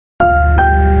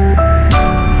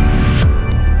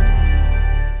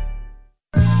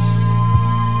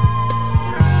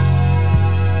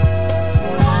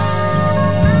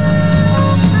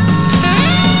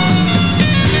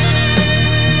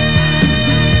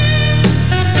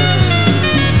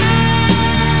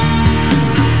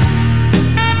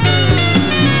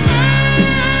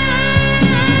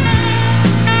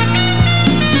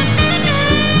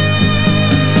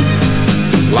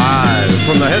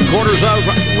owners of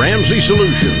Ramsey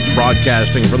Solutions,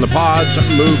 broadcasting from the Pods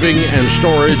Moving and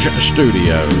Storage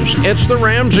Studios. It's the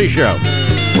Ramsey Show,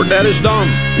 where debt is dumb,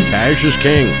 cash is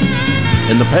king,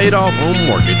 and the paid-off home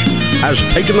mortgage has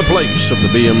taken the place of the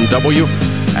BMW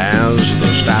as the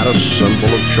status symbol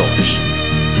of choice.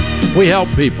 We help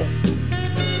people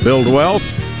build wealth,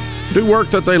 do work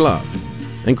that they love,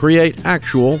 and create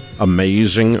actual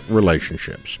amazing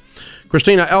relationships.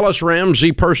 Christina Ellis,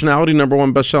 Ramsey personality,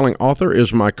 #1 best-selling author,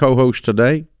 is my co-host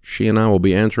today. She and I will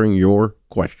be answering your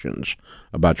questions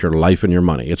about your life and your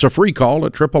money. It's a free call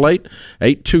at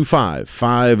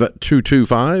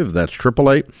 888-825-5225. That's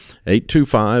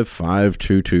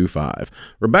 888-825-5225.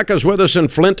 Rebecca's with us in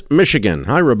Flint, Michigan.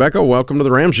 Hi, Rebecca. Welcome to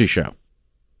the Ramsey Show.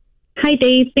 Hi,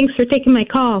 Dave. Thanks for taking my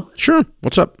call. Sure.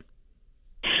 What's up?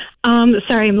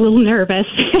 Sorry, I'm a little nervous.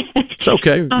 It's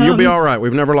okay. You'll be all right.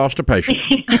 We've never lost a patient.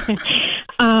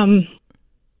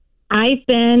 I've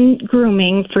been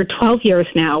grooming for 12 years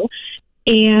now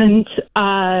and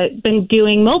been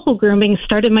doing mobile grooming,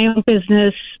 started my own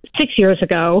business 6 years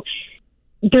ago.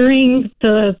 During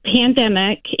the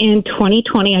pandemic in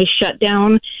 2020, I shut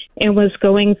down and was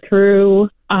going through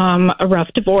a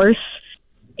rough divorce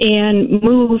and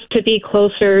moved to be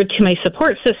closer to my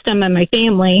support system and my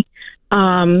family.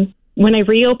 When I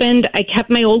reopened, I kept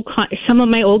some of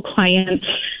my old clients,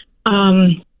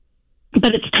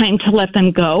 but it's time to let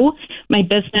them go. My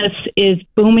business is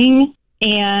booming,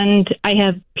 and I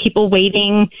have people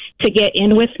waiting to get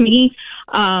in with me.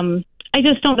 I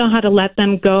just don't know how to let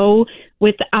them go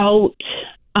without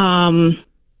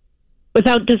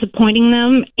disappointing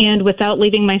them and without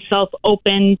leaving myself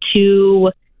open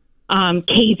to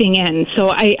caving in.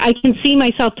 So I can see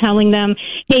myself telling them,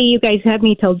 hey, you guys have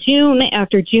me till June.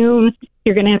 After June,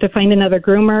 you're going to have to find another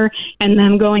groomer. And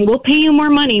them going, we'll pay you more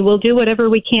money. We'll do whatever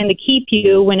we can to keep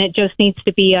you, when it just needs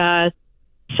to be a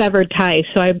severed tie.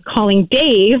 So I'm calling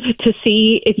Dave to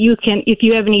see if you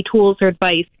have any tools or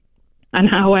advice on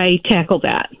how I tackle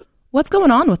that. What's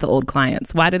going on with the old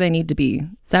clients? Why do they need to be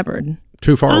severed?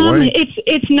 Too far away?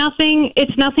 It's nothing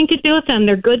to do with them.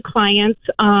 They're good clients.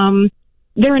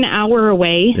 They're an hour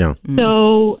away. Yeah.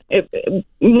 So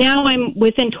now I'm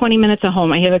within 20 minutes of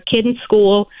home. I have a kid in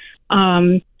school.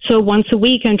 So once a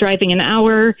week, I'm driving an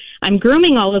hour. I'm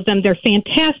grooming all of them. They're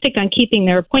fantastic on keeping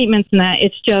their appointments and that.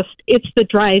 It's the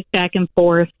drive back and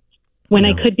forth when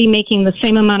I could be making the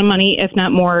same amount of money, if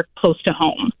not more, close to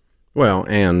home. Well,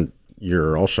 and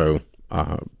you're also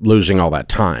losing all that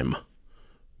time,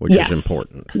 which is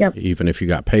important. Yep. Even if you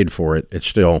got paid for it, it's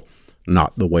still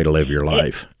not the way to live your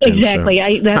life. Exactly.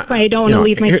 So, that's why I don't want to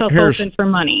leave myself open for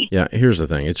money. Yeah, here's the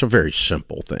thing. It's a very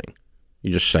simple thing.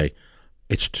 You just say,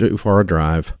 it's too far a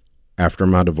drive. After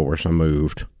my divorce, I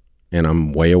moved, and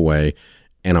I'm way away,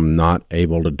 and I'm not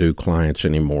able to do clients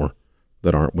anymore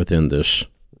that aren't within this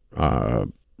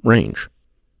range.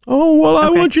 Oh, well, I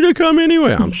want you to come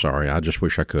anyway. I'm sorry. I just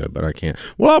wish I could, but I can't.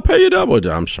 Well, I'll pay you double.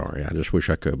 I'm sorry. I just wish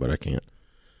I could, but I can't.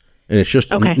 And it's just,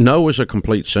 no is a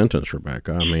complete sentence,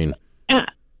 Rebecca. I mean...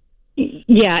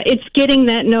 yeah, it's getting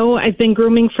that no. I've been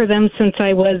grooming for them since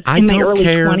I was in my early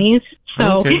 20s,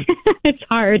 so it's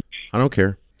hard. I don't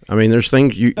care. I mean, there's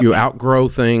things, you outgrow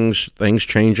things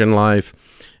change in life,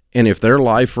 and if their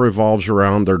life revolves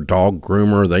around their dog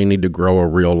groomer, they need to grow a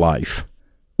real life.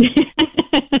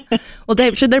 Well,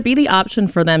 Dave, should there be the option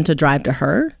for them to drive to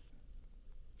her?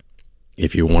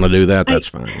 If you want to do that, that's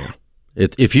fine, yeah.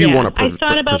 If you want to, I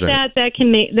thought about that. That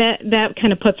can make that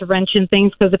kind of puts a wrench in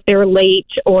things, because if they're late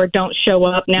or don't show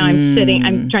up, now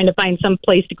I'm trying to find some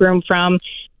place to groom from.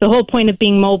 The whole point of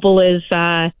being mobile is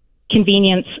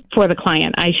convenience for the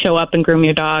client. I show up and groom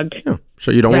your dog. Yeah.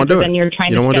 So you don't want to do it. Then you're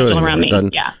trying to schedule around me.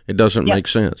 It doesn't make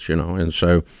sense, And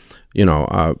so,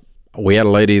 we had a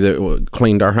lady that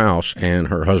cleaned our house, and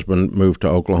her husband moved to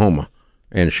Oklahoma,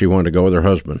 and she wanted to go with her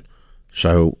husband,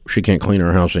 so she can't clean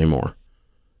our house anymore,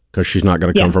 because she's not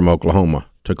going to come from Oklahoma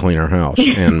to clean our house.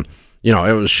 And,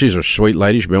 she's a sweet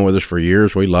lady. She's been with us for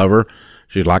years. We love her.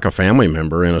 She's like a family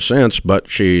member in a sense, but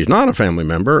she's not a family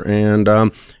member. And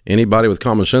anybody with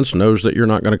common sense knows that you're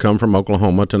not going to come from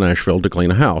Oklahoma to Nashville to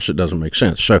clean a house. It doesn't make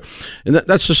sense. So and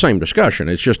that's the same discussion.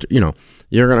 It's just,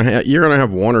 you're going to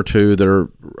have one or two that are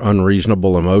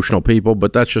unreasonable, emotional people,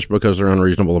 but that's just because they're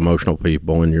unreasonable, emotional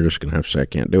people, and you're just going to have to say, I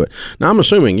can't do it. Now, I'm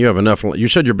assuming you have enough. You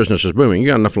said your business is booming. You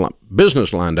got enough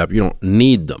business lined up. You don't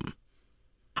need them.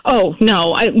 Oh,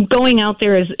 no. Going out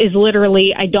there is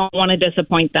literally, I don't want to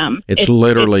disappoint them. It's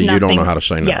literally, you don't know how to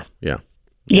say no. Yes. Yeah.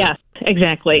 Yes,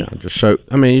 exactly. Yeah,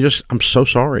 I'm so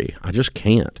sorry. I just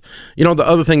can't. The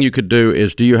other thing you could do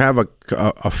is, do you have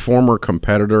a former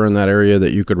competitor in that area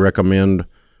that you could recommend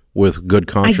with good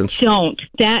conscience? I don't.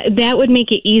 That would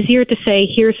make it easier to say,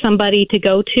 here's somebody to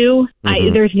go to.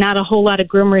 There's not a whole lot of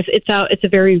groomers. It's a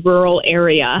very rural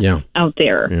area out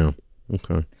there. Yeah.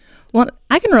 Okay. Well,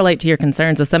 I can relate to your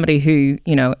concerns as somebody who,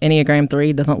 Enneagram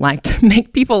 3 doesn't like to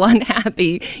make people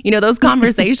unhappy. Those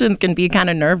conversations can be kind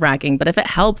of nerve-wracking, but if it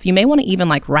helps, you may want to even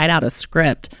write out a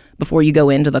script before you go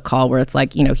into the call where it's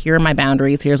here are my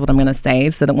boundaries, here's what I'm going to say,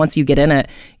 so that once you get in it,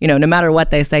 no matter what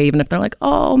they say, even if they're like,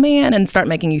 oh man, and start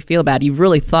making you feel bad, you've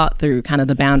really thought through kind of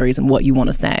the boundaries and what you want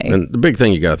to say. And the big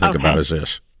thing you got to think about is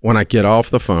this. When I get off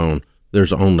the phone,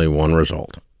 there's only one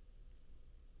result.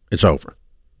 It's over.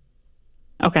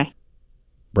 Okay.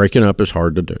 Breaking up is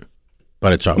hard to do,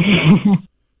 but it's over.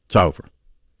 It's over.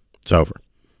 It's over.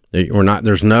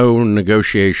 There's no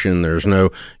negotiation.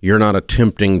 You're not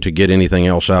attempting to get anything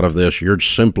else out of this. You're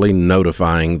simply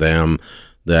notifying them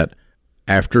that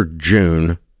after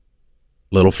June,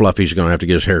 little Fluffy's going to have to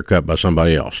get his hair cut by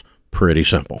somebody else. Pretty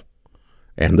simple.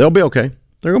 And they'll be okay.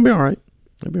 They're going to be all right.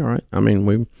 They'll be all right. I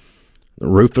mean,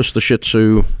 Rufus, the Shih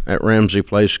Tzu at Ramsey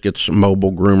Place, gets a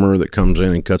mobile groomer that comes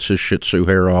in and cuts his Shih Tzu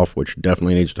hair off, which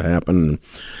definitely needs to happen.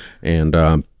 And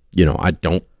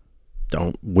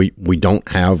we don't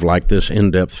have this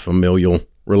in-depth familial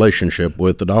relationship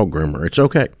with the dog groomer. It's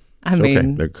okay. Okay.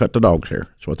 They cut the dog's hair.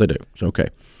 That's what they do. It's okay.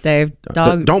 Dave,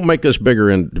 don't make this bigger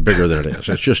than it is.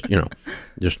 It's just,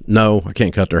 no, I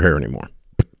can't cut their hair anymore.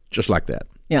 Just like that.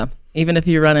 Yeah. Even if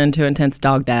you run into intense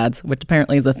dog dads, which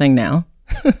apparently is a thing now.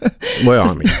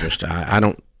 Well,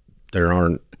 there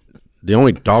aren't, the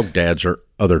only dog dads are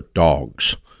other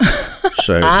dogs.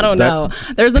 So I don't know.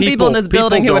 There's some people in this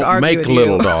building who would argue with you.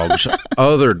 People don't make little dogs.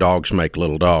 Other dogs make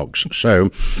little dogs. So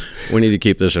we need to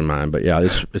keep this in mind. But yeah,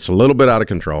 it's a little bit out of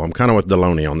control. I'm kind of with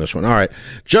Deloney on this one. All right.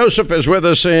 Joseph is with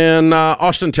us in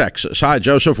Austin, Texas. Hi,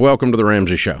 Joseph. Welcome to the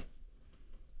Ramsey Show.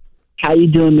 How you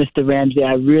doing, Mr. Ramsey?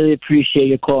 I really appreciate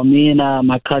your call. Me and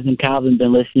my cousin Calvin have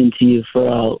been listening to you for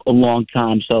a long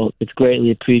time, so it's greatly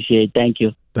appreciated. Thank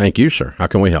you. Thank you, sir. How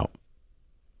can we help?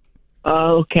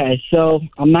 Okay, so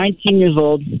I'm 19 years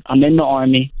old. I'm in the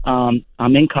Army. I'm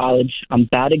in college. I'm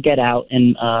about to get out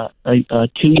in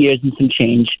 2 years and some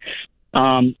change.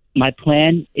 My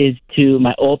plan is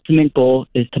my ultimate goal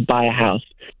is to buy a house.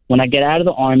 When I get out of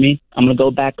the Army, I'm going to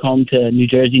go back home to New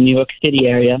Jersey, New York City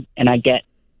area, and I get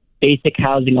basic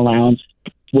housing allowance,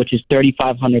 which is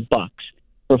 $3,500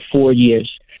 for 4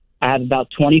 years. I have about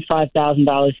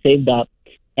 $25,000 saved up,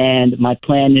 and my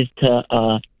plan is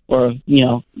to,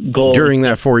 go. During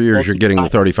that 4 years, you're getting the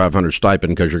 $3,500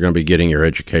 stipend because you're going to be getting your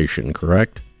education,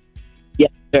 correct? Yes,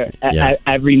 sir. Yeah.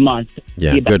 Every month.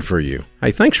 Yeah, good for you.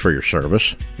 Hey, thanks for your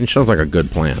service. It sounds like a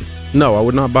good plan. No, I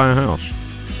would not buy a house.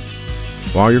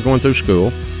 While you're going through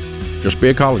school, just be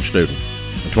a college student,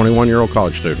 a 21-year-old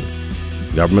college student.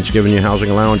 Government's giving you housing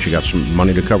allowance. You got some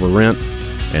money to cover rent,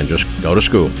 and just go to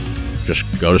school. Just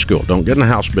go to school. Don't get in the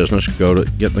house business. Get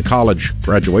in the college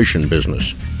graduation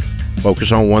business.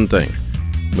 Focus on one thing,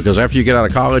 because after you get out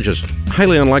of college, it's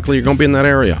highly unlikely you're going to be in that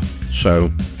area. So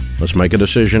let's make a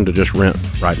decision to just rent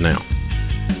right now.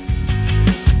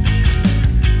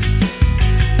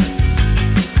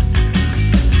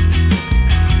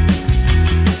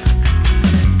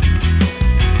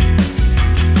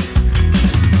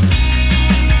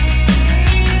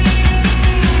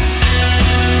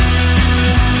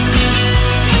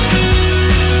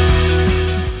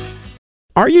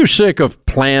 Are you sick of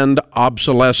planned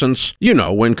obsolescence?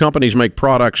 When companies make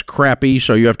products crappy,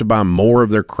 so you have to buy more of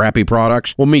their crappy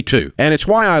products. Well, me too. And it's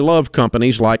why I love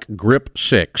companies like Grip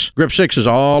 6. Grip 6 is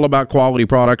all about quality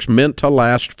products meant to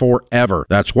last forever.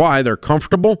 That's why they're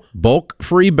comfortable,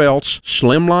 bulk-free belts,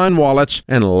 slimline wallets,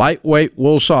 and lightweight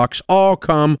wool socks all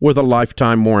come with a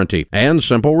lifetime warranty and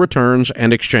simple returns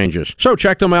and exchanges. So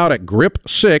check them out at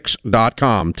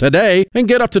grip6.com today and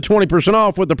get up to 20%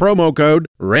 off with the promo code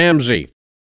Ramsey.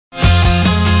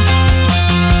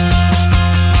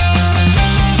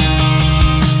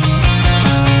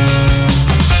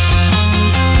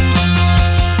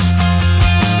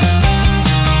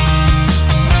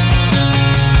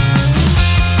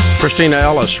 Christina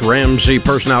Ellis, Ramsey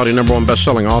Personality #1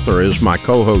 best-selling author, is my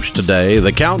co-host today.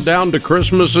 The countdown to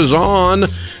Christmas is on,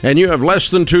 and you have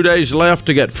less than 2 days left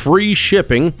to get free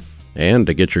shipping and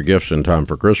to get your gifts in time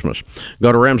for Christmas.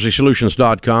 Go to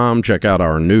RamseySolutions.com. Check out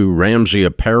our new Ramsey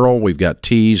apparel. We've got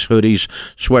tees, hoodies,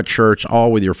 sweatshirts,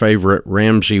 all with your favorite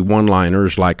Ramsey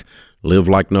one-liners like Live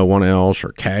Like No One Else, or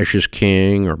Cash is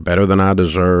King, or Better Than I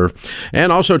Deserve.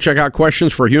 And also check out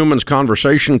Questions for Humans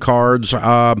conversation cards.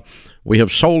 We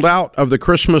have sold out of the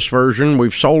Christmas version.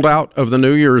 We've sold out of the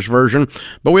New Year's version,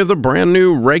 but we have the brand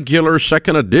new regular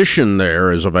second edition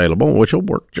there is available, which will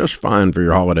work just fine for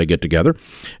your holiday get-together.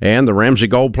 And the Ramsey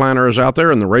Gold Planner is out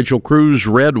there, and the Rachel Cruz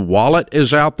Red Wallet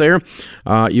is out there.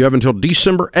 You have until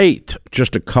December 8th,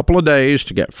 just a couple of days,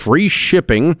 to get free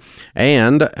shipping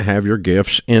and have your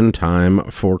gifts in time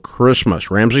for Christmas.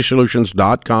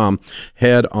 RamseySolutions.com.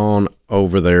 Head on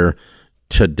over there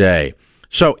today.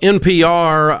 So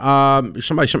NPR,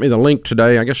 somebody sent me the link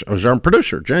today. I guess it was our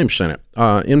producer, James, sent it.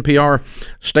 NPR,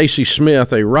 Stacy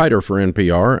Smith, a writer for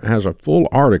NPR, has a full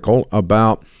article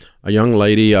about a young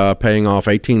lady paying off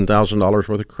 $18,000 worth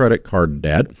of credit card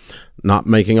debt, not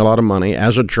making a lot of money,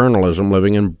 as a journalism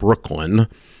living in Brooklyn.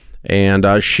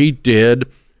 And she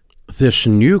did this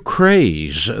new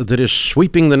craze that is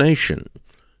sweeping the nation.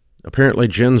 Apparently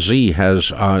Gen Z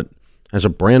has a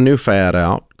brand new fad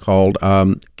out called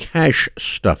cash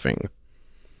stuffing.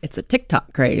 It's a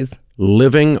TikTok craze.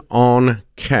 Living on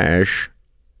cash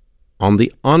on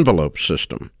the envelope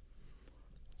system.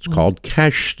 It's called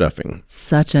cash stuffing.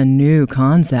 Such a new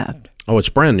concept. Oh, it's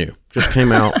brand new. Just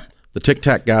came out. The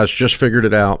TikTok guys just figured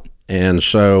it out. And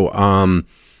so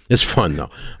it's fun, though.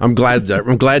 I'm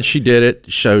glad she did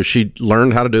it. So she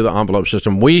learned how to do the envelope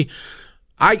system.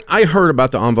 I heard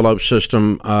about the envelope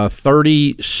system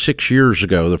 36 years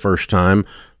ago the first time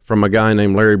from a guy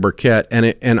named Larry Burkett,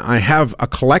 and I have a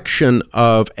collection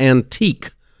of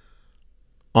antique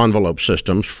envelope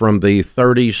systems from the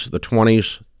 30s, the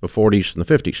 20s, the 40s, and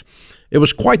the 50s. It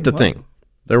was quite the thing.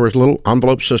 There was little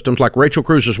envelope systems like Rachel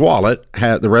Cruz's wallet,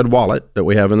 had the red wallet that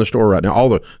we have in the store right now, all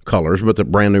the colors, but the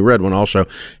brand new red one also.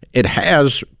 It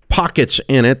has pockets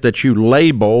in it that you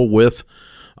label with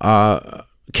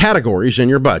categories in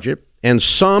your budget, and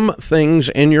some things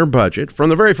in your budget.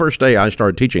 From the very first day I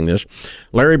started teaching this,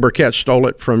 Larry Burkett stole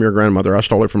it from your grandmother. I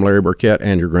stole it from Larry Burkett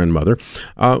and your grandmother.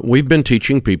 We've been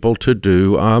teaching people to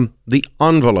do the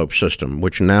envelope system,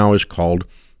 which now is called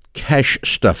cash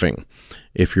stuffing,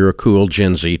 if you're a cool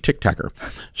Gen Z TikToker.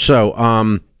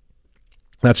 So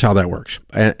that's how that works.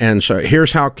 And so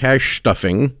here's how cash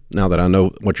stuffing, now that I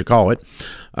know what you call it,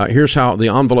 here's how the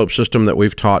envelope system that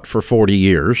we've taught for 40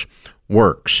 years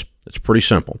works. It's pretty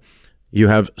simple. You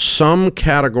have some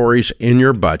categories in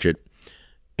your budget,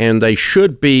 and they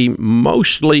should be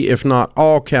mostly, if not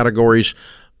all, categories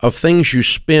of things you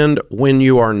spend when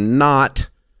you are not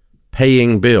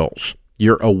paying bills.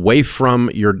 You're away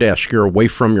from your desk. You're away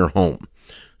from your home.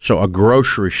 So a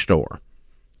grocery store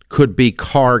could be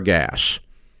car gas,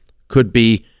 could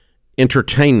be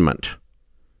entertainment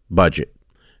budget.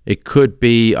 It could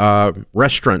be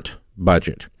restaurant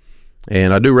budget.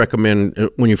 And I do recommend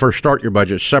when you first start your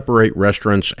budget, separate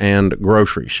restaurants and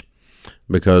groceries,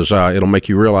 because it'll make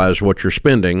you realize what you're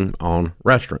spending on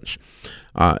restaurants.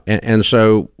 And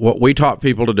so what we taught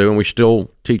people to do, and we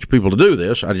still teach people to do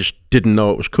this, I just didn't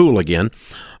know it was cool again.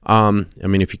 I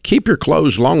mean, if you keep your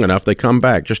clothes long enough, they come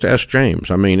back. Just ask James.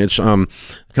 I mean, it's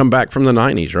come back from the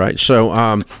 90s, right?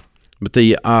 So, but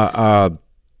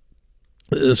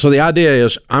so the idea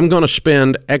is I'm going to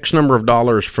spend X number of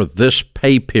dollars for this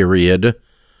pay period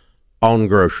on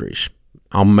groceries.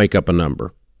 I'll make up a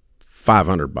number,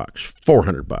 $500,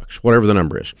 $400, whatever the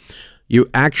number is. You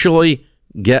actually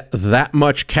get that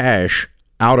much cash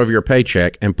out of your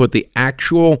paycheck and put the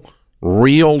actual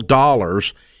real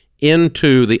dollars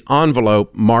into the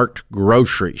envelope marked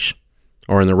groceries,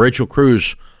 or in the Rachel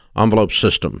Cruz envelope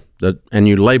system, and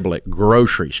you label it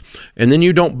groceries. And then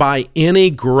you don't buy any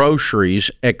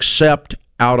groceries except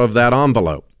out of that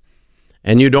envelope.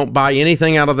 And you don't buy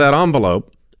anything out of that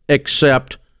envelope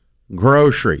except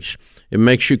groceries. It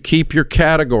makes you keep your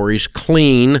categories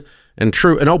clean and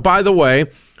true. And oh, by the way,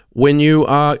 when you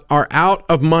are out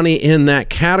of money in that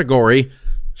category,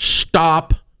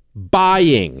 stop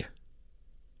buying.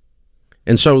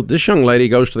 And so this young lady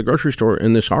goes to the grocery store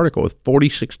in this article with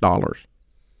 $46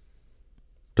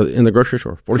 in the grocery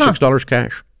store. $46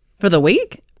 cash. For the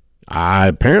week?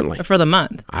 Apparently. Or for the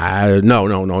month?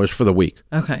 No. It's for the week.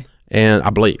 Okay. And I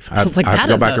believe I was like, have to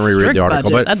go back and reread the article.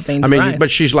 Budget. But that's being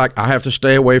but she's like, I have to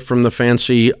stay away from the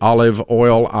fancy olive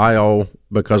oil aisle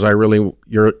because I really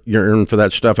yearn for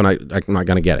that stuff, and I'm not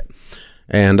going to get it.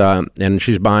 And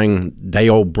she's buying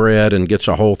day-old bread and gets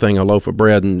a whole thing, a loaf of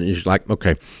bread, and she's like,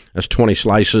 okay, that's 20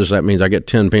 slices. That means I get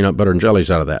 10 peanut butter and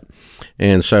jellies out of that.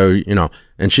 And so,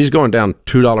 and she's going down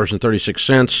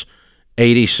 $2.36,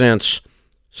 80 cents,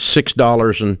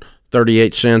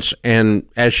 $6.38. And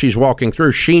as she's walking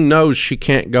through, she knows she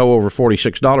can't go over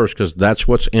 $46 because that's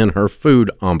what's in her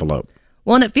food envelope.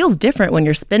 Well, and it feels different when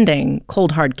you're spending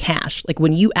cold hard cash. Like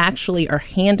when you actually are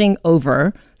handing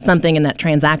over something in that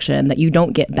transaction that you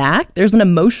don't get back, there's an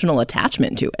emotional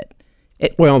attachment to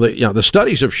it. Well, the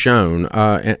studies have shown,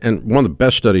 and one of the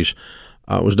best studies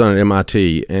was done at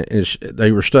MIT, is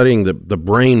they were studying the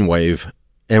brainwave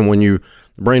and the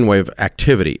brainwave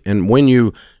activity. And when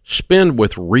you spend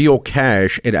with real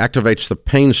cash, it activates the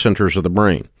pain centers of the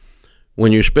brain.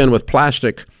 When you spend with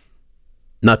plastic,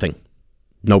 nothing,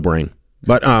 no brain.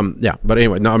 But but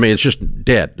anyway, no, I mean, it's just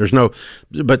dead. There's no,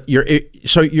 but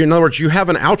in other words, you have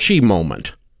an ouchie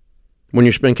moment when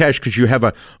you spend cash because you have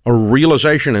a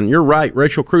realization. And you're right,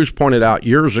 Rachel Cruz pointed out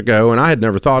years ago, and I had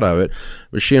never thought of it,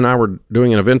 but she and I were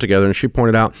doing an event together, and she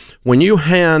pointed out when you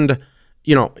hand,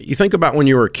 you think about when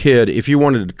you were a kid, if you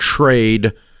wanted to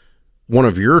trade one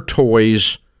of your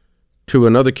toys to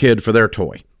another kid for their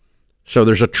toy. So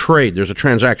there's a trade, there's a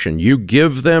transaction. You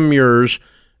give them yours,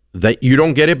 that you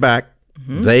don't get it back.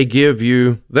 Mm-hmm. They give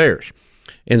you theirs.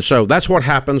 And so that's what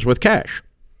happens with cash.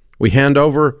 We hand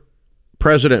over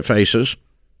president faces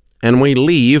and we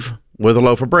leave with a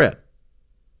loaf of bread.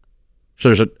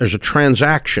 So there's a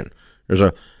transaction. There's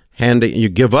a handing, you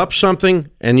give up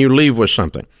something and you leave with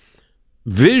something.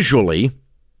 Visually,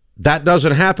 that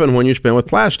doesn't happen when you spend with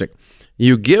plastic.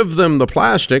 You give them the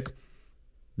plastic,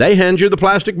 they hand you the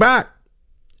plastic back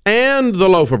and the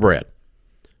loaf of bread.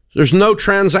 There's no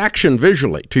transaction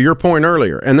visually, to your point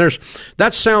earlier. And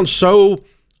that sounds so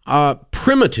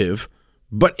primitive,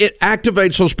 but it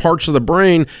activates those parts of the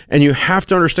brain, and you have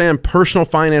to understand personal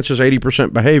finance is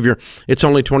 80% behavior. It's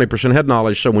only 20% head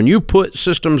knowledge. So when you put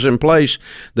systems in place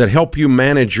that help you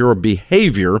manage your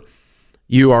behavior,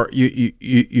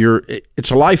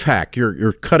 it's a life hack.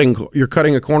 You're cutting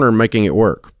a corner and making it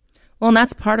work. Well, and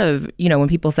that's part of, when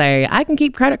people say, I can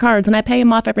keep credit cards and I pay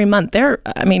them off every month.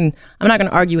 I'm not going to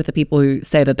argue with the people who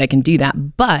say that they can do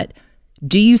that, but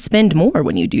do you spend more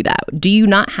when you do that? Do you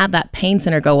not have that pain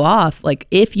center go off? Like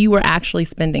if you were actually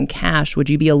spending cash, would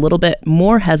you be a little bit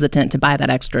more hesitant to buy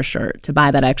that extra shirt, to buy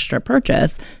that extra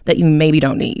purchase that you maybe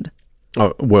don't need?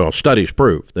 Oh, well, studies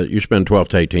prove that you spend 12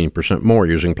 to 18% more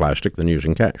using plastic than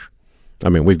using cash. I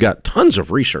mean, we've got tons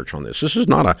of research on this. This is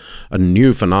not a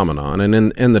new phenomenon. And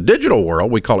in the digital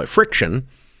world, we call it friction.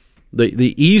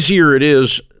 The easier it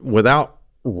is without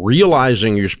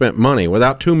realizing you spent money,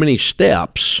 without too many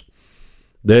steps,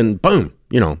 then boom,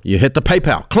 you hit the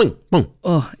PayPal, cling, boom.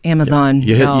 Oh, Amazon.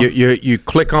 You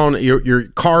click on, your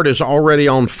card is already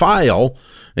on file,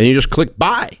 and you just click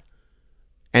buy.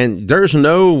 And there's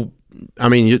no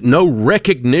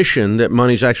recognition that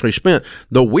money's actually spent.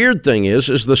 The weird thing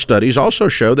is the studies also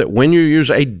show that when you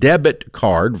use a debit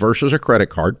card versus a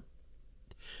credit card,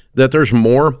 that there's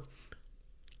more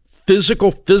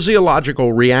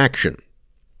physiological reaction,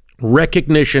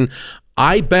 recognition.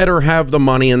 I better have the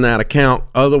money in that account,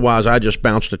 otherwise I just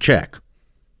bounced a check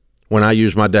when I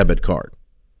use my debit card,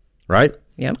 right?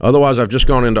 Yep. Otherwise I've just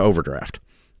gone into overdraft.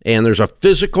 And there's a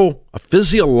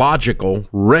physiological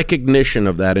recognition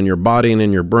of that in your body and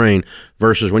in your brain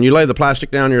versus when you lay the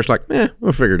plastic down, you're just like,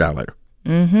 we'll figure it out later.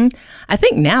 Mm-hmm. I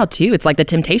think now, too, it's like the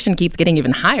temptation keeps getting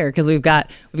even higher because we've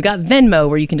got Venmo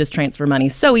where you can just transfer money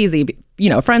so easy.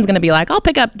 A friend's going to be like, I'll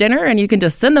pick up dinner and you can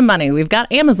just send the money. We've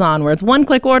got Amazon where it's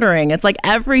one-click ordering. It's like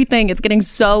everything. It's getting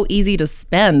so easy to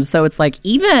spend. So it's like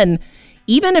even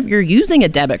if you're using a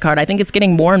debit card, I think it's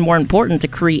getting more and more important to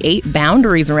create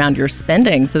boundaries around your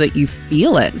spending so that you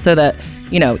feel it, so that,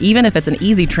 even if it's an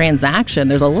easy transaction,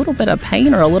 there's a little bit of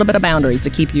pain or a little bit of boundaries to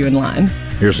keep you in line.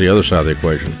 Here's the other side of the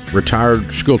equation.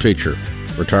 Retired school teacher,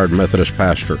 retired Methodist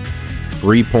pastor,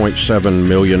 $3.7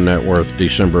 million net worth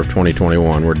December of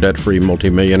 2021. We're debt-free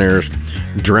multimillionaires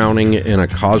drowning in a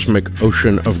cosmic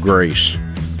ocean of grace.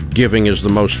 Giving is the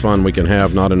most fun we can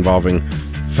have, not involving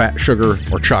fat, sugar,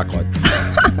 or chocolate.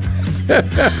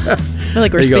 I feel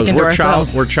like we're speaking to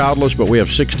ourselves. We're childless, but we have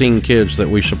 16 kids that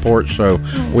we support, so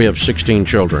we have 16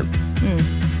 children.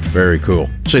 Very cool.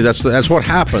 See, that's what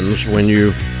happens when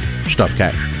you stuff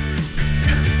cash.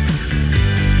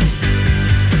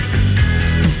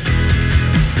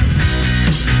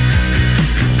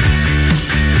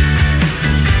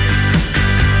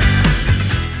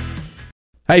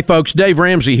 Hey folks, Dave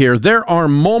Ramsey here. There are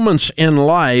moments in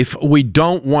life we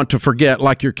don't want to forget,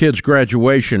 like your kid's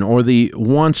graduation or the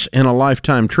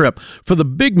once-in-a-lifetime trip. For the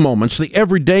big moments, the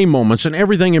everyday moments, and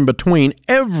everything in between,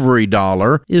 Every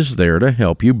Dollar is there to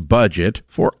help you budget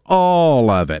for all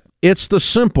of it. It's the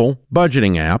simple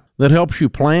budgeting app that helps you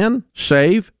plan,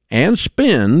 save, and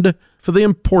spend for the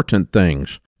important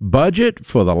things. Budget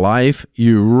for the life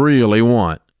you really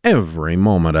want, every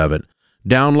moment of it.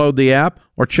 Download the app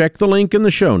or check the link in the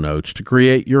show notes to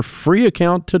create your free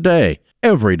account today.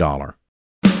 Every Dollar.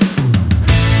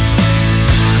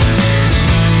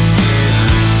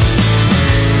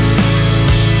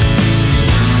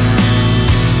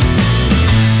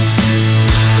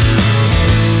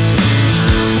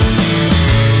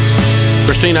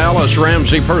 Christina Ellis,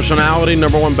 Ramsey personality,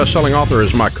 #1 best-selling author,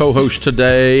 is my co-host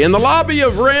today in the lobby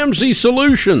of Ramsey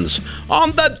Solutions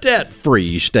on the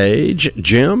debt-free stage.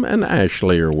 Jim and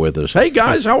Ashley are with us. Hey,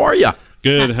 guys, how are you?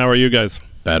 Good. How are you guys?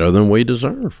 Better than we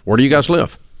deserve. Where do you guys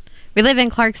live? We live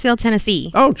in Clarksville, Tennessee.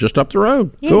 Oh, just up the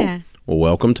road. Yeah. Cool. Well,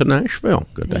 welcome to Nashville.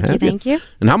 Good to have you. Thank you.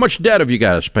 And how much debt have you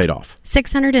guys paid off?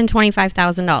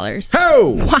 $625,000.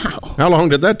 Oh! Wow. How long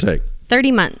did that take?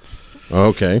 30 months.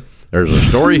 Okay. There's a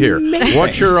story here.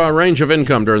 What's your range of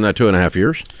income during that 2.5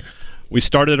 years? We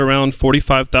started around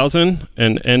 45,000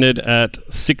 and ended at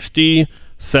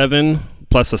 67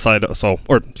 plus a side hustle,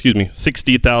 or excuse me,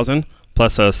 60,000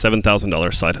 plus a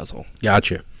 $7,000 side hustle.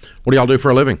 Gotcha. What do y'all do for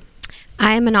a living?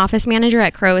 I am an office manager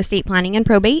at Crow Estate Planning and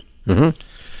Probate. Mm-hmm.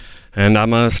 And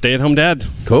I'm a stay-at-home dad.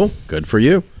 Cool. Good for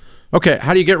you. Okay.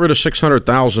 How do you get rid of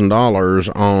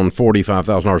 $600,000 on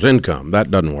 $45,000 income? That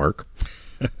doesn't work.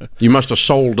 You must have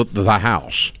sold the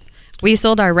house. We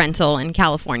sold our rental in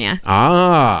California.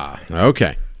 Ah,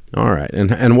 okay. All right.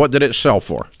 And what did it sell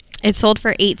for? It sold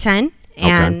for $810,000,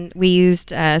 and we used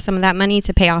some of that money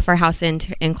to pay off our house in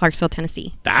Clarksville,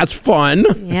 Tennessee. That's fun.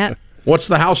 Yep. What's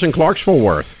the house in Clarksville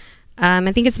worth?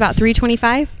 I think it's about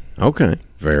 $325,000. Okay.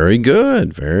 Very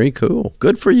good. Very cool.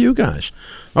 Good for you guys.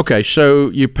 Okay,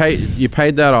 so you paid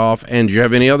that off, and do you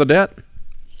have any other debt?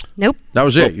 Nope. That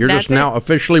was it. You're That's just now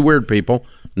officially weird people.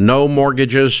 No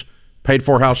mortgages, paid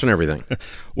for house and everything.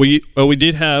 We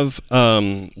did have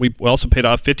we also paid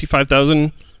off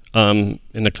 $55,000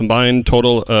 in a combined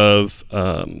total of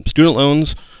student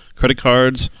loans, credit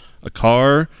cards, a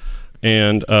car,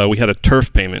 and we had a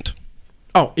turf payment.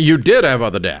 Oh, you did have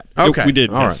other debt. Okay. We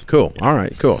did, All yes. right, cool. All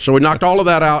right, cool. So we knocked all of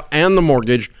that out and the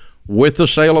mortgage with the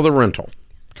sale of the rental.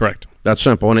 Correct. That's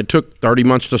simple. And it took 30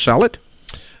 months to sell it?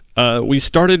 We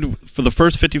started for the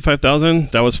first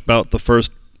 $55,000. That was about the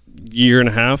first year and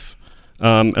a half,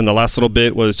 and the last little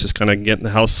bit was just kind of getting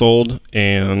the house sold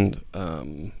and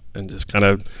just kind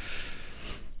of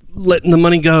letting the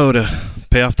money go to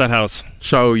pay off that house.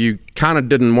 So you kind of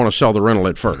didn't want to sell the rental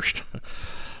at first.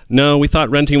 No, we thought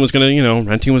renting was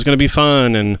gonna be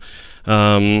fun, and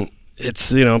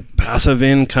it's passive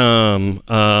income,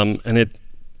 and it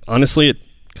honestly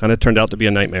kind of turned out to be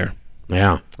a nightmare.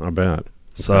 Yeah, I bet.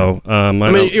 So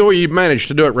you managed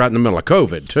to do it right in the middle of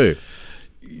COVID too.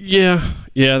 Yeah,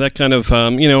 that kind of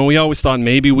we always thought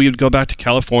maybe we would go back to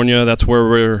California. That's where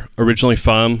we're originally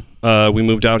from. We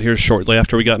moved out here shortly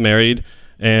after we got married,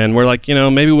 and we're like,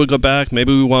 maybe we'll go back,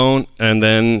 maybe we won't. And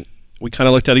then we kind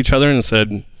of looked at each other and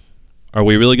said, are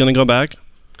we really going to go back?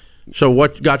 So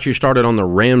what got you started on the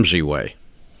Ramsey way?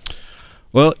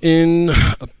 Well, in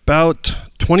about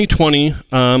 2020,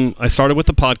 I started with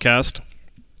the podcast,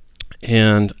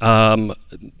 and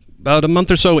about a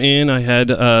month or so in, I had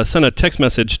sent a text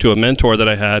message to a mentor that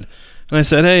I had, and I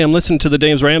said, hey, I'm listening to the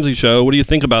Dave Ramsey show. What do you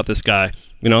think about this guy?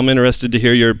 I'm interested to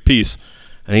hear your piece.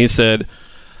 And he said,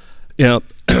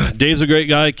 Dave's a great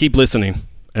guy. Keep listening.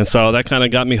 And so that kind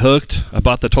of got me hooked. I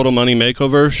bought the Total Money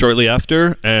Makeover shortly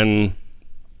after, and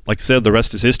like I said, the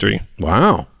rest is history.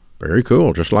 Wow. Very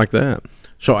cool. Just like that.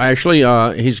 So, Ashley,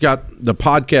 he's got the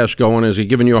podcast going. Is he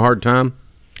giving you a hard time?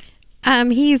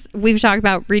 We've talked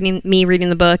about reading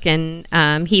the book,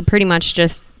 and he pretty much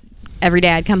just every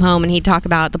day I'd come home and he'd talk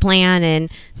about the plan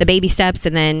and the baby steps,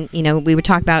 and then we would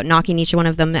talk about knocking each one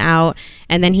of them out,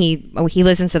 and then he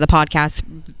listens to the podcast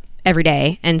every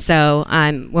day, and so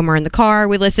when we're in the car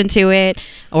we listen to it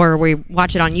or we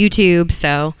watch it on YouTube.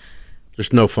 So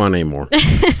just no fun anymore.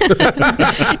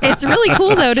 It's really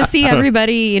cool though to see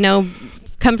everybody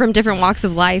come from different walks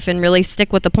of life and really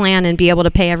stick with the plan and be able to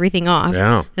pay everything off.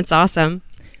 Yeah, it's awesome.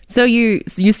 So you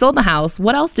sold the house.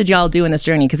 What else did y'all do in this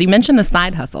journey? Because you mentioned the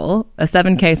side hustle, a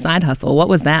 $7,000 side hustle. What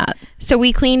was that? So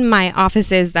we cleaned my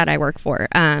offices that I work for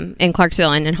in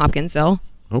Clarksville and in Hopkinsville.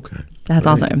 Okay. That's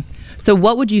awesome. So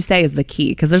what would you say is the key?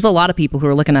 Because there's a lot of people who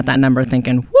are looking at that number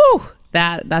thinking, whoo,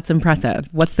 that's impressive.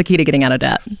 What's the key to getting out of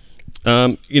debt?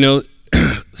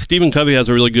 Stephen Covey has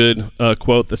a really good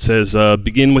quote that says,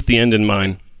 begin with the end in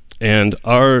mind. And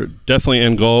our definitely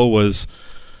end goal was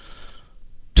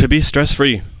to be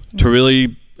stress-free, to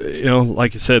really,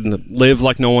 like you said, live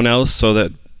like no one else so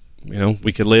that,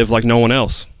 we could live like no one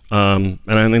else. And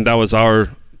I think that was our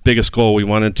biggest goal. We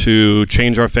wanted to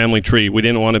change our family tree. We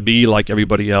didn't want to be like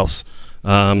everybody else,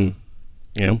 because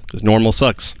normal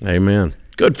sucks. Amen.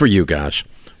 Good for you guys.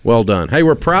 Well done. Hey,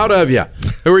 we're proud of you.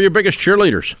 Who are your biggest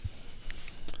cheerleaders?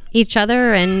 Each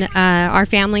other and our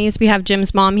families. We have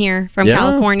Jim's mom here from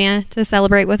California to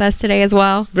celebrate with us today as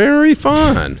well. Very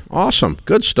fun. Awesome.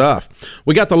 Good stuff.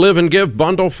 We got the Live and Give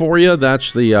bundle for you.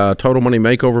 That's the Total Money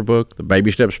Makeover book, the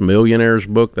Baby Steps Millionaires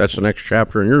book. That's the next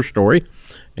chapter in your story.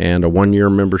 and a 1-year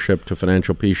membership to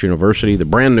Financial Peace University, the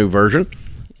brand new version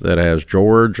that has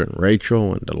George and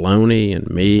Rachel and Deloney and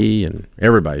me and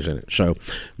everybody's in it. So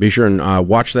be sure and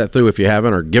watch that through if you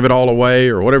haven't, or give it all away,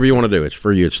 or whatever you want to do. It's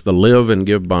for you. It's the Live and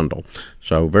Give bundle.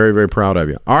 So very, very proud of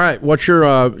you. All right, what's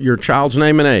your child's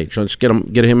name and age? Let's get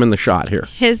him in the shot here.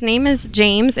 His name is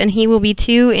James, and he will be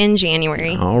 2 in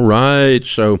January. All right.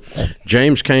 So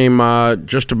James came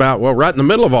just about, right in the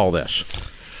middle of all this.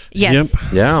 Yes.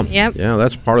 Yeah. Yep. Yeah,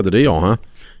 that's part of the deal, huh?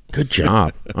 Good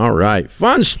job. All right.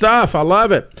 Fun stuff. I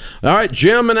love it. All right.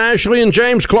 Jim and Ashley and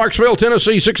James, Clarksville,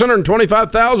 Tennessee,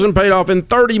 $625,000 paid off in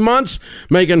 30 months,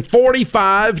 making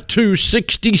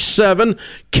 $45,267.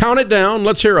 Count it down.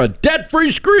 Let's hear a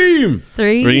debt-free scream.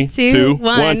 3, 2,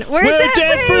 1. We're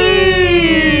debt-free!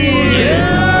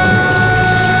 Yeah!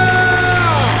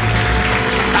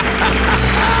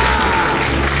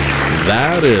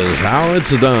 That is how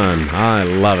it's done. I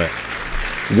love it.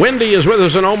 Wendy is with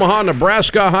us in Omaha,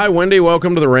 Nebraska. Hi, Wendy.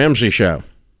 Welcome to the Ramsey Show.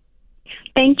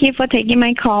 Thank you for taking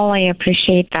my call. I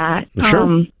appreciate that.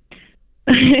 Sure.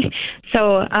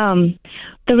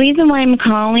 The reason why I'm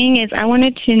calling is I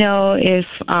wanted to know if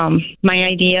my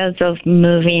ideas of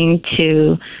moving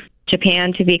to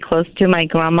Japan to be close to my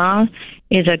grandma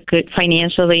is a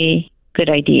financially good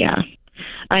idea.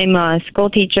 I'm a school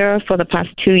teacher for the past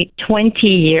 20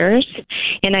 years,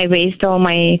 and I raised all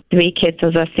my 3 kids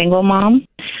as a single mom.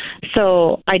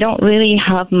 So I don't really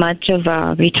have much of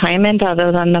a retirement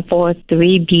other than the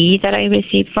 403B that I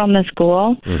received from the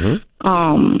school.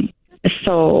 Mm-hmm.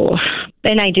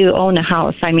 And I do own a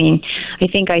house. I mean, I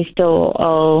think I still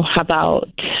owe about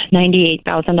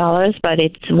 $98,000, but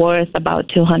it's worth about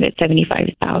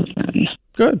 $275,000.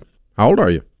 Good. How old are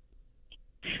you?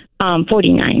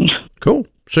 49. Cool.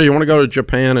 So you want to go to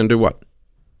Japan and do what?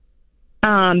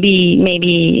 Be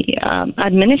maybe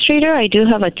administrator. I do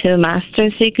have a 2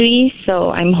 master's degree,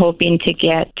 so I'm hoping to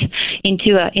get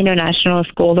into an international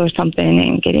school or something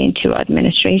and get into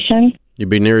administration. You'd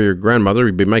be near your grandmother.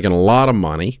 You'd be making a lot of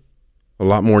money, a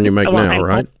lot more than you make now,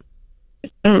 right?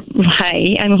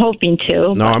 Right. I'm hoping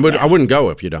to. No, I wouldn't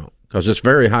go if you don't, because it's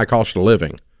very high cost of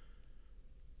living.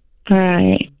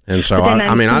 Right. And so, I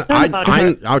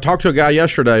talked to a guy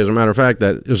yesterday, as a matter of fact,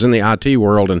 that was in the IT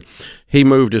world, and he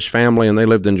moved his family, and they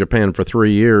lived in Japan for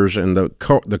 3 years, and the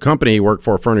company he worked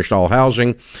for furnished all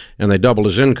housing, and they doubled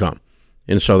his income.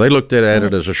 And so they looked at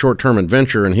it as a short-term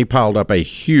adventure, and he piled up a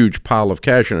huge pile of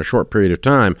cash in a short period of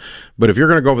time. But if you're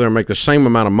going to go over there and make the same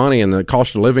amount of money and the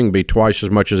cost of living be twice as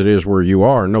much as it is where you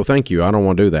are, no thank you. I don't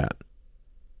want to do that.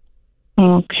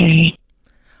 Okay.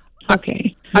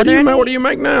 What do you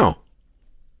make now?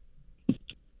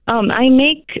 I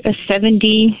make a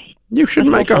 70. You should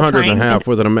make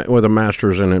 100.5 with a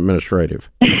master's in administrative.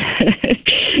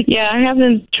 Yeah, I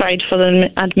haven't tried for the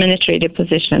administrative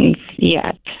positions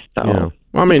yet. So. Yeah.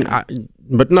 Well, I mean, I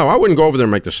wouldn't go over there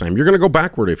and make the same. You're going to go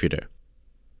backward if you do.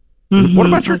 Mm-hmm. What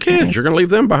about your kids? You're going to leave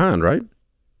them behind, right?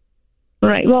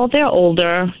 Right. Well, they're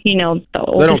older. You know, the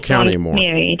oldest they don't count anymore.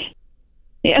 Married.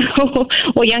 Yeah.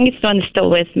 Well, youngest one is still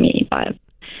with me, but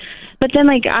then,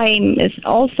 I'm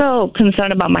also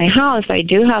concerned about my house. I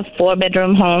do have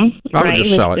 4-bedroom home, I would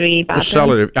just sell it. 3 bathrooms. Just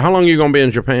sell it. How long are you going to be in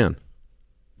Japan?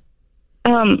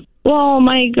 Well,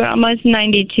 my grandma's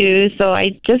 92, so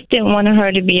I just didn't want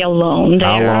her to be alone there.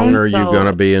 How long are you going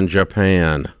to be in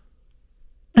Japan?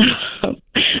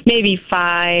 Maybe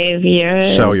 5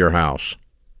 years. Sell your house.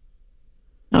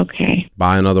 Okay.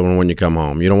 Buy another one when you come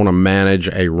home. You don't want to manage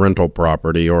a rental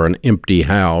property or an empty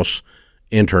house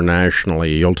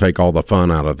internationally. You'll take all the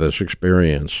fun out of this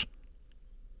experience.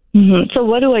 Mm-hmm. So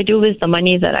what do I do with the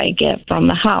money that I get from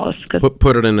the house?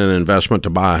 Put it in an investment to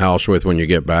buy a house with when you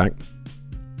get back.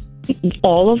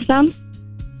 All of them?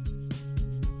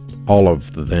 All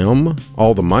of them?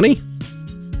 All the money?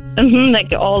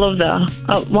 Mm-hmm, all of the...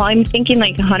 I'm thinking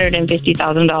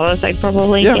 $150,000 I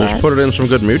probably get. Just put it in some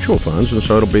good mutual funds, and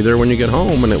so it'll be there when you get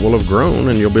home, and it will have grown,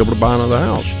 and you'll be able to buy another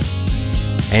house.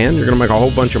 And you're going to make a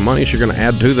whole bunch of money, so you're going to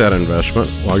add to that investment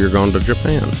while you're going to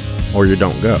Japan, or you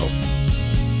don't go.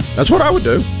 That's what I would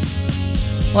do.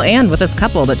 Well, and with this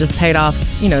couple that just paid off,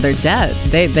 their debt,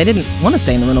 they didn't want to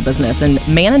stay in the rental business, and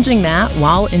managing that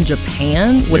while in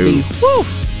Japan would be,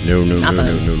 No.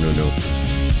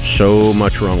 So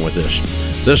much wrong with this.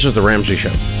 This is The Ramsey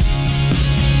Show.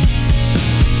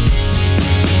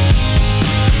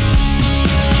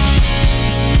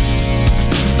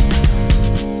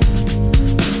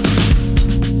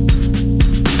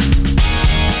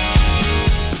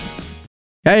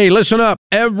 Hey, listen up.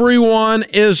 Everyone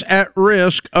is at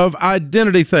risk of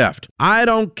identity theft. I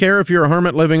don't care if you're a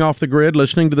hermit living off the grid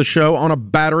listening to the show on a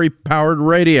battery-powered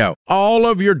radio. All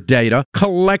of your data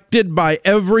collected by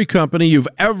every company you've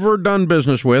ever done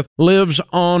business with lives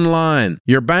online.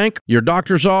 Your bank, your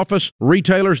doctor's office,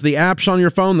 retailers, the apps on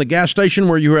your phone, the gas station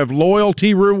where you have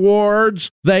loyalty rewards,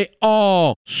 they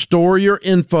all store your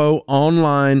info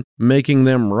online, making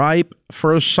them ripe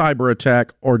for a cyber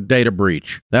attack or data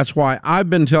breach. That's why I've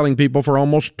been telling people for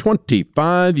almost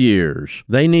 25 years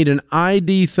they need an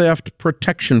ID theft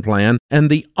protection plan, and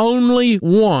the only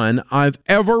one I've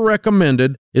ever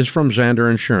recommended is from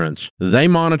Zander Insurance. They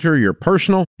monitor your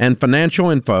personal and financial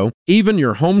info, even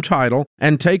your home title,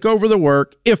 and take over the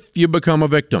work if you become a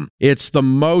victim. It's the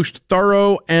most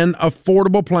thorough and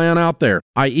affordable plan out there.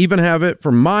 I even have it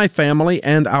for my family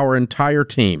and our entire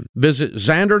team. Visit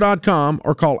Zander.com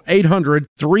or call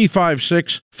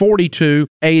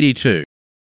 800-356-4282.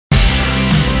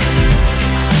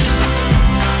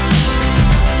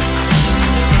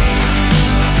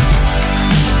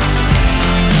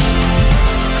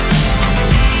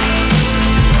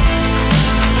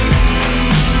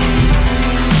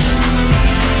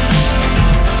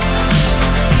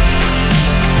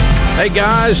 Hey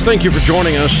guys, thank you for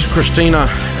joining us. Christina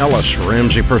Ellis,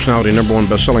 Ramsey Personality #1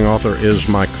 best-selling author, is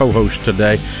my co-host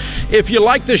today. If you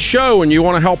like this show and you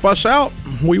want to help us out,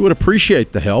 we would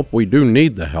appreciate the help. We do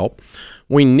need the help.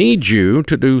 We need you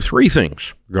to do 3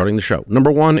 things regarding the show. Number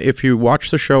 1, if you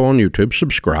watch the show on YouTube,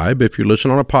 subscribe. If you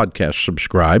listen on a podcast,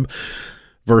 subscribe,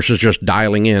 versus just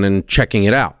dialing in and checking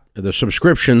it out. The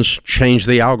subscriptions change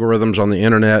the algorithms on the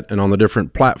internet and on the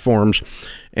different platforms,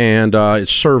 and it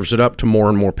serves it up to more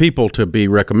and more people to be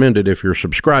recommended if you're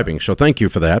subscribing. So thank you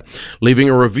for that. Leaving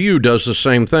a review does the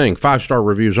same thing. 5-star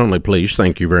reviews only, please.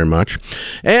 Thank you very much.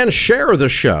 And share the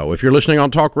show. If you're listening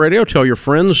on talk radio, tell your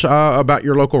friends about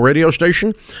your local radio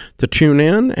station to tune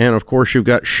in. And, of course, you've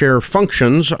got share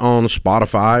functions on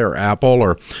Spotify or Apple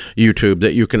or YouTube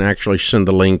that you can actually send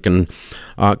the link and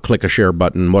click a share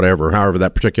button, whatever, however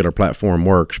that particular platform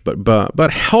works.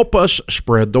 But help us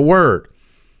spread the word.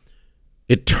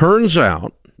 It turns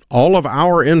out all of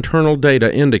our internal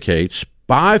data indicates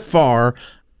by far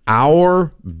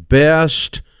our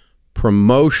best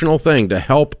promotional thing to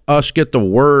help us get the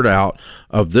word out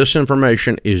of this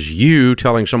information is you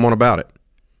telling someone about it.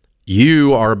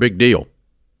 You are a big deal.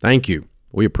 Thank you.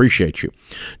 We appreciate you.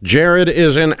 Jared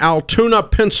is in Altoona,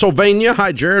 Pennsylvania.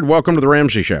 Hi, Jared. Welcome to the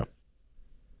Ramsey Show.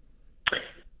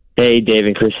 Hey, Dave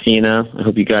and Christina. I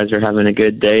hope you guys are having a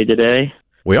good day today.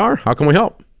 We are. How can we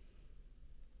help?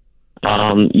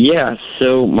 Yeah,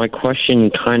 so my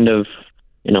question kind of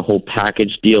in a whole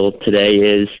package deal today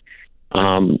is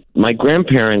my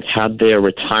grandparents had their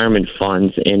retirement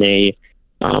funds in a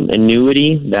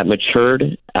annuity that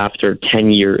matured after 10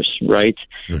 years, right?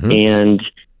 Mm-hmm. And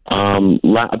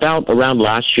about around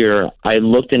last year, I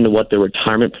looked into what their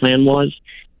retirement plan was,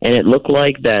 and it looked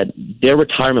like that their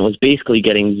retirement was basically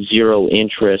getting 0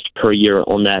 interest per year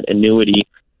on that annuity,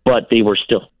 but they were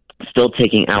still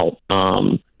taking out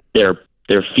their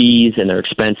fees and their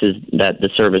expenses, that the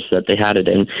service that they had it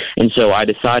in. And so I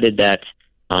decided that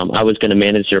I was going to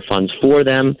manage their funds for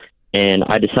them, and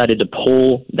I decided to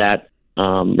pull that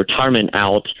retirement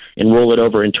out and roll it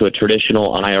over into a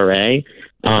traditional IRA.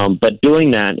 But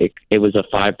doing that, it was a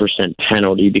 5%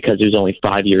 penalty because it was only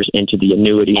 5 years into the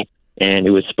annuity, and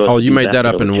it was supposed to. Oh, you made that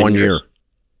up in 1 year.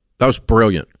 That was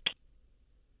brilliant.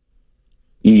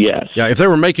 Yes. Yeah, if they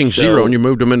were making 0 and you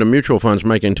moved them into mutual funds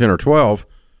making 10 or 12,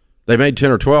 they made 10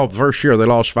 or 12 the first year. They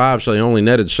lost 5, so they only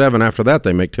netted 7. After that,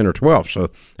 they make 10 or 12. So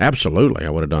absolutely, I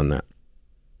would have done that.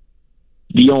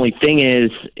 The only thing is,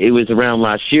 it was around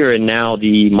last year, and now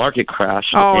the market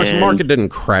crashed. Oh, the market didn't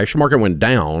crash. The market went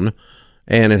down,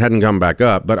 and it hadn't come back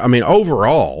up. But, I mean,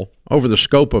 overall, over the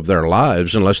scope of their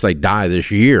lives, unless they die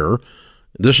this year,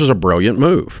 this is a brilliant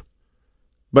move.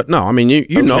 But, no, I mean,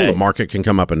 you know the market can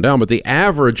come up and down, but the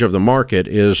average of the market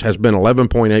has been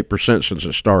 11.8% since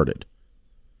it started.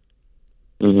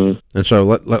 Mm-hmm. And so,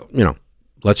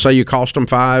 let's say you cost them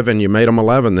 5 and you made them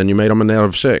 11, then you made them a net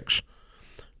of 6.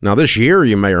 Now, this year,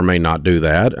 you may or may not do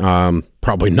that.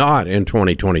 Probably not in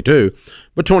 2022,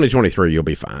 but 2023, you'll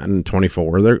be fine. In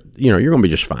 24, you're going to be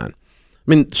just fine. I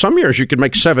mean, some years you could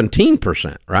make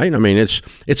 17%, right? I mean,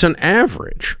 it's an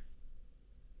average.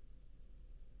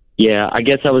 Yeah, I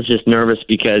guess I was just nervous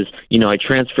because, I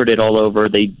transferred it all over.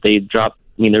 They dropped,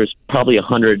 there's probably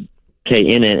 $100K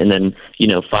in it, and then,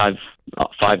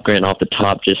 $5,000 off the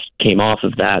top just came off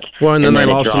of that. Well, and then they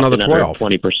lost another 12.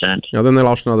 20%. Yeah, then they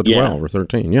lost another 12 or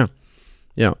 13. Yeah.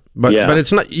 Yeah. But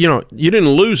it's not, you didn't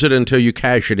lose it until you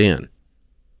cash it in.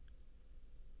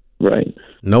 Right.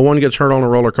 No one gets hurt on a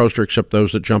roller coaster except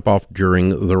those that jump off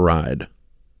during the ride.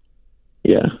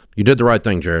 Yeah. You did the right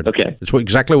thing, Jared. Okay. It's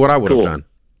exactly what I would have Cool. done.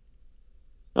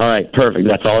 All right, perfect.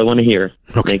 That's all I want to hear.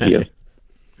 Okay. Thank you.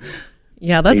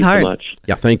 Yeah, that's Thank you hard. so much.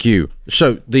 Yeah, thank you.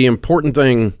 So the important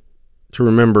thing to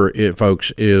remember,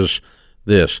 folks, is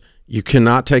this. You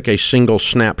cannot take a single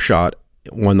snapshot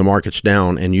when the market's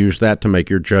down and use that to make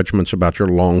your judgments about your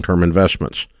long-term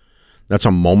investments. That's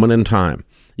a moment in time.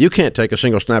 You can't take a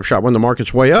single snapshot when the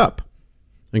market's way up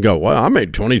and go, well, I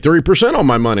made 23% on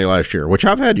my money last year, which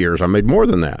I've had years. I made more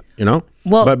than that,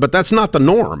 Well- but that's not the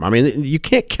norm. I mean, you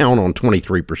can't count on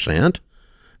 23%.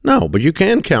 No, but you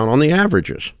can count on the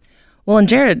averages. Well, and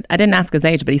Jared, I didn't ask his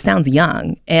age, but he sounds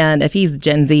young. And if he's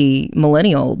Gen Z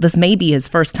millennial, this may be his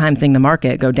first time seeing the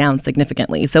market go down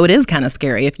significantly. So it is kind of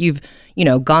scary. If you've,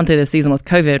 gone through this season with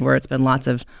COVID where it's been lots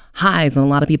of highs and a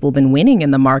lot of people have been winning in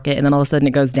the market, and then all of a sudden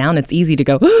it goes down, it's easy to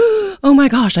go, oh my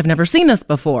gosh, I've never seen this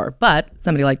before. But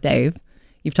somebody like Dave,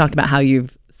 you've talked about how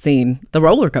you've seen the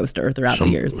roller coaster throughout the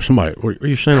years. Somebody, are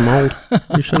you saying I'm old?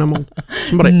 Are you saying I'm old?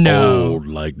 Somebody old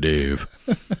like Dave.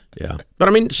 Yeah. But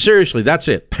I mean, seriously, that's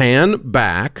it. Pan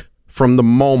back from the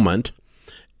moment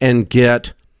and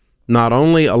get not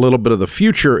only a little bit of the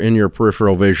future in your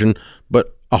peripheral vision,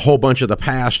 but a whole bunch of the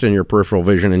past in your peripheral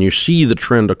vision, and you see the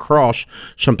trend across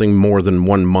something more than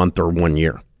 1 month or 1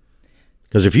 year.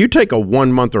 Because if you take a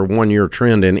 1 month or 1 year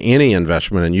trend in any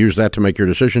investment and use that to make your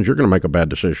decisions, you're going to make a bad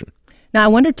decision. Now, I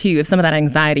wonder, too, if some of that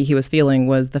anxiety he was feeling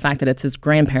was the fact that it's his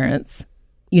grandparents'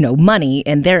 money,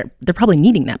 and they're probably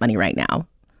needing that money right now.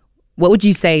 What would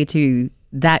you say to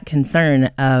that concern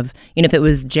of, if it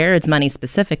was Jared's money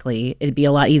specifically, it'd be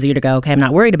a lot easier to go, okay, I'm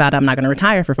not worried about it. I'm not going to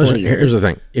retire for 40 years. Here's the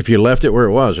thing. If you left it where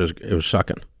it was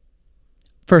sucking.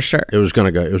 For sure. It was going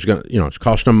to go, it's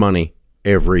costing him money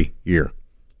every year,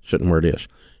 sitting where it is.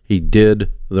 He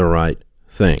did the right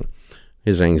thing.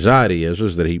 His anxiety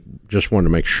is that he just wanted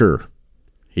to make sure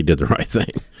he did the right thing.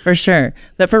 For sure.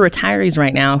 But for retirees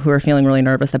right now who are feeling really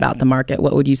nervous about the market,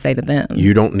 what would you say to them?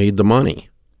 You don't need the money.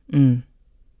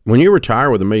 When you retire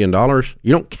with $1 million,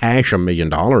 you don't cash $1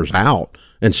 million out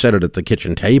and set it at the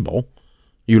kitchen table.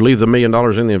 You leave the $1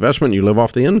 million in the investment, you live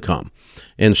off the income.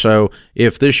 And so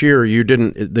if this year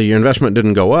the investment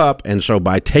didn't go up, and so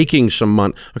by taking some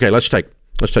money, okay, let's do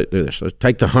this. Let's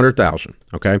take the 100,000.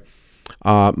 Okay,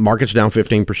 market's down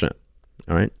 15%.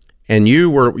 All right, and you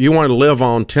wanted to live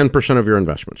on 10% of your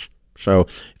investments. So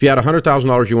if you had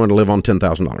 $100,000, you wanted to live on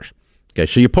 $10,000. Okay,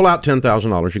 so you pull out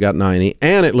 $10,000, you got 90,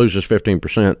 and it loses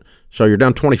 15%, so you're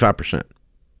down 25%.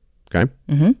 Okay?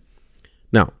 Mm-hmm.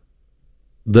 Now,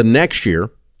 the next year,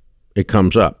 it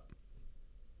comes up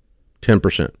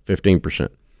 10%, 15%.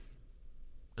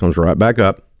 Comes right back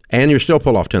up, and you still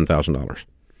pull off $10,000.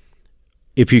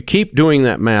 If you keep doing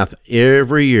that math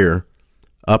every year,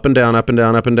 up and down, up and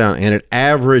down, up and down, and it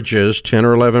averages 10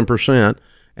 or 11%,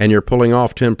 and you're pulling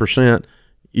off 10%,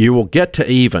 you will get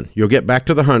to even. You'll get back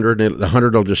to the 100, and the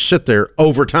 100 will just sit there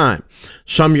over time.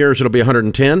 Some years it'll be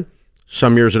 110,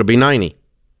 some years it'll be 90,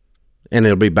 and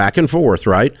it'll be back and forth,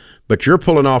 right? But you're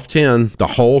pulling off 10 the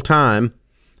whole time,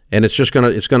 and it's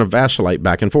gonna vacillate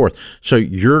back and forth. So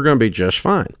you're gonna be just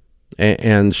fine.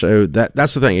 And so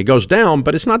that's the thing. It goes down,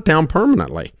 but it's not down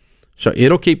permanently. So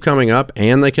it'll keep coming up,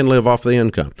 and they can live off the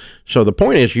income. So the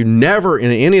point is, you never, in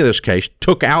any of this case,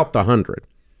 took out the 100.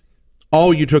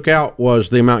 All you took out was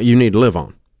the amount you need to live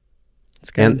on.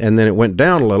 And then it went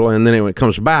down a little, and then it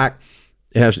comes back.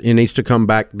 It needs to come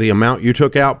back the amount you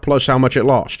took out plus how much it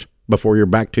lost before you're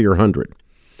back to your 100.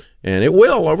 And it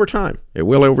will over time. It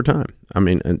will over time. I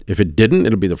mean, and if it didn't,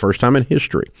 it'll be the first time in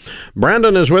history.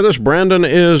 Brandon is with us. Brandon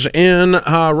is in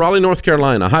Raleigh, North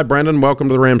Carolina. Hi, Brandon. Welcome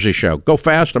to the Ramsey Show. Go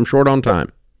fast. I'm short on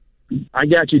time. I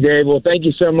got you, Dave. Well, thank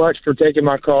you so much for taking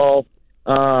my call.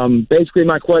 Basically,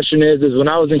 my question is when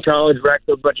I was in college, racked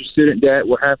up a bunch of student debt.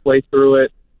 We're halfway through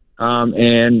it.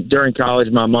 And during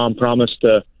college, my mom promised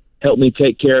to help me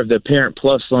take care of the Parent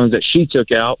Plus loans that she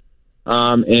took out.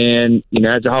 And,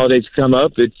 as the holidays come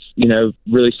up, it's,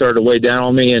 really started to weigh down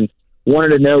on me, and wanted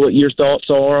to know what your thoughts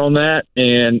are on that.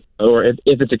 Or if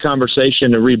it's a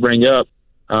conversation to re-bring up,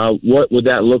 what would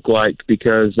that look like?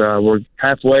 Because, we're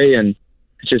halfway, and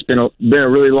it's just been a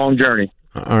really long journey.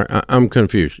 All right, I'm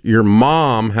confused. Your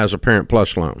mom has a Parent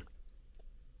Plus loan.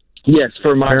 Yes,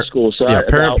 for my school. So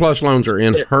Parent Plus loans are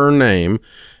in her name,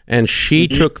 and she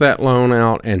took that loan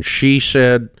out, and she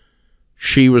said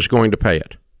she was going to pay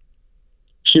it.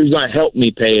 She was going to help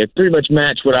me pay it, pretty much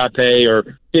match what I pay,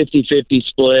 or 50-50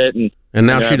 split. And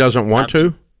now she doesn't want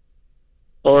to?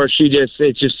 Or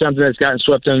it's just something that's gotten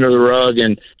swept under the rug,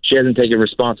 and she hasn't taken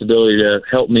responsibility to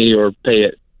help me or pay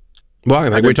it. Well, I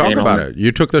think we talked about it.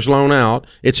 You took this loan out.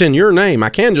 It's in your name. I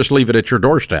can just leave it at your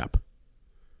doorstep.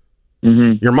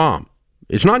 Mm-hmm. Your mom.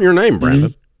 It's not in your name,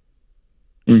 Brandon.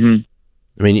 Mm-hmm.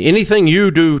 I mean, anything you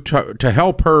do to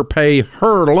help her pay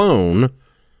her loan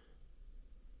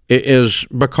is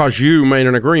because you made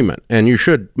an agreement, and you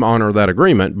should honor that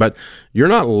agreement, but you're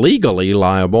not legally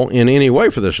liable in any way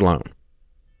for this loan.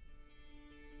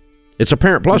 It's a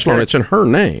Parent Plus loan. It's in her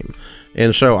name.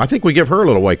 And so I think we give her a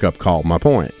little wake-up call, my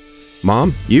point.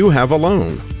 Mom, you have a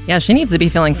loan. Yeah, she needs to be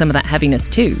feeling some of that heaviness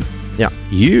too. Yeah,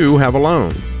 you have a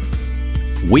loan.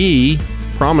 We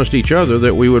promised each other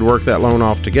that we would work that loan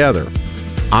off together.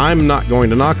 I'm not going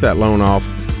to knock that loan off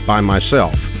by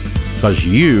myself because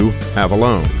you have a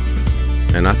loan.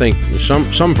 And I think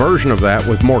some version of that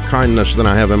with more kindness than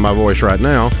I have in my voice right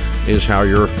now is how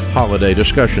your holiday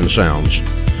discussion sounds.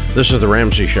 This is The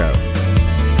Ramsey Show.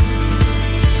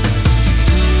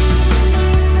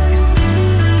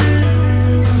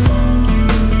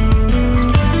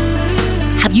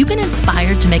 Have you been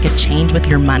inspired to make a change with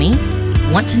your money?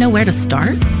 Want to know where to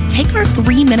start? Take our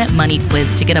 3-minute money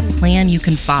quiz to get a plan you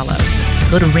can follow.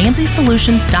 Go to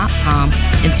RamseySolutions.com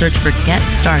and search for Get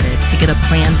Started to get a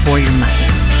plan for your money.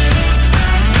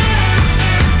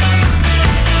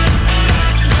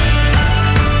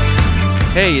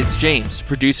 Hey, it's James,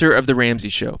 producer of The Ramsey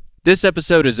Show. This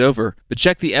episode is over, but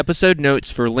check the episode notes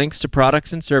for links to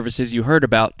products and services you heard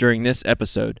about during this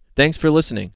episode. Thanks for listening.